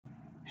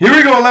Here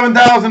we go,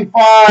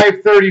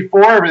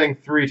 11,534, everything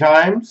 3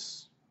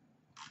 times.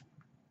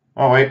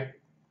 Oh, wait.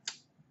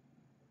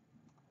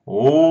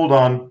 Hold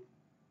on.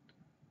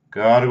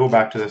 Gotta go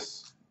back to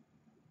this.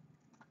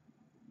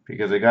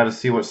 Because I gotta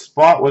see what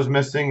spot was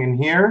missing in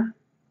here.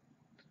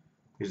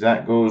 Because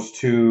that goes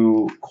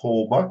to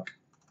Cole Buck.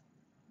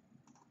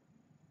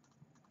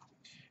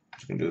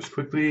 Just gonna do this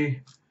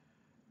quickly.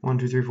 1,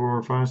 2, 3,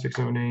 4, 5, 6,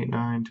 7, 8,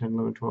 9, 10,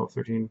 11, 12,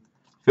 13,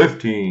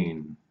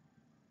 15.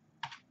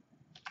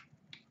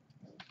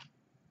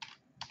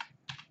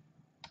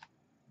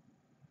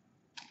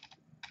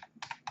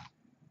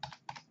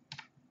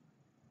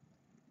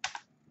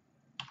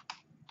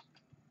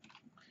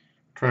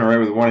 Trying to write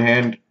with one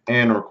hand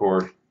and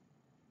record.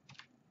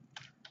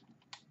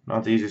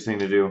 Not the easiest thing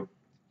to do.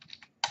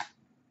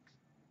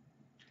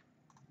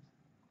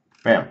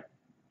 Bam.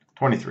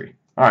 23.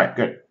 All right,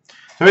 good.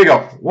 So here we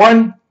go.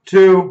 1,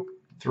 2,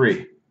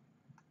 3.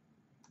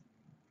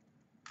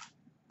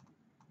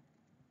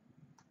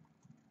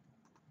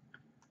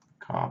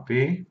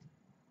 Copy.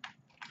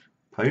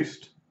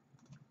 Paste.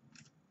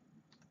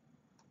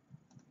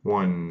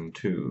 1,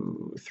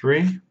 2,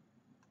 3.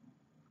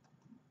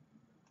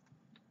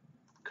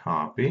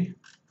 Copy.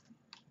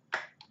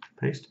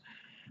 Paste.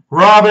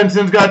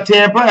 Robinson's got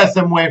Tampa,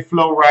 SM Wave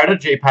Flow Rider,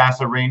 J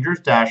Passa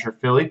Rangers, Dasher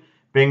Philly,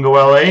 Bingo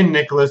LA,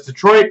 Nicholas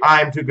Detroit,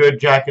 I'm Too Good,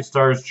 Jacket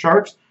Stars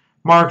Sharks,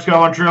 Mark's got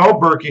Montreal,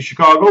 Berkey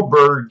Chicago,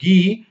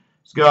 Bergey's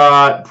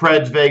got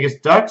Preds Vegas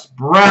Ducks,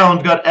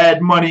 Brown's got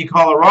Ed Money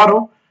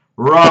Colorado,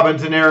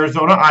 Robinson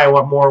Arizona, I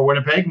Want More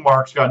Winnipeg,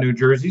 Mark's got New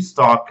Jersey,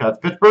 Stock cuts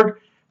Pittsburgh,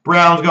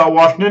 Brown's got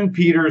Washington,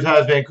 Peters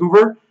has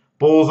Vancouver,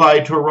 Bullseye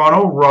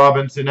Toronto,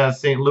 Robinson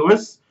has St.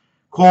 Louis,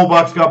 Cole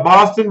Buck's got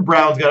Boston,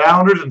 Brown's got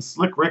Islanders, and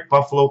Slick Rick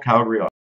Buffalo Calgary.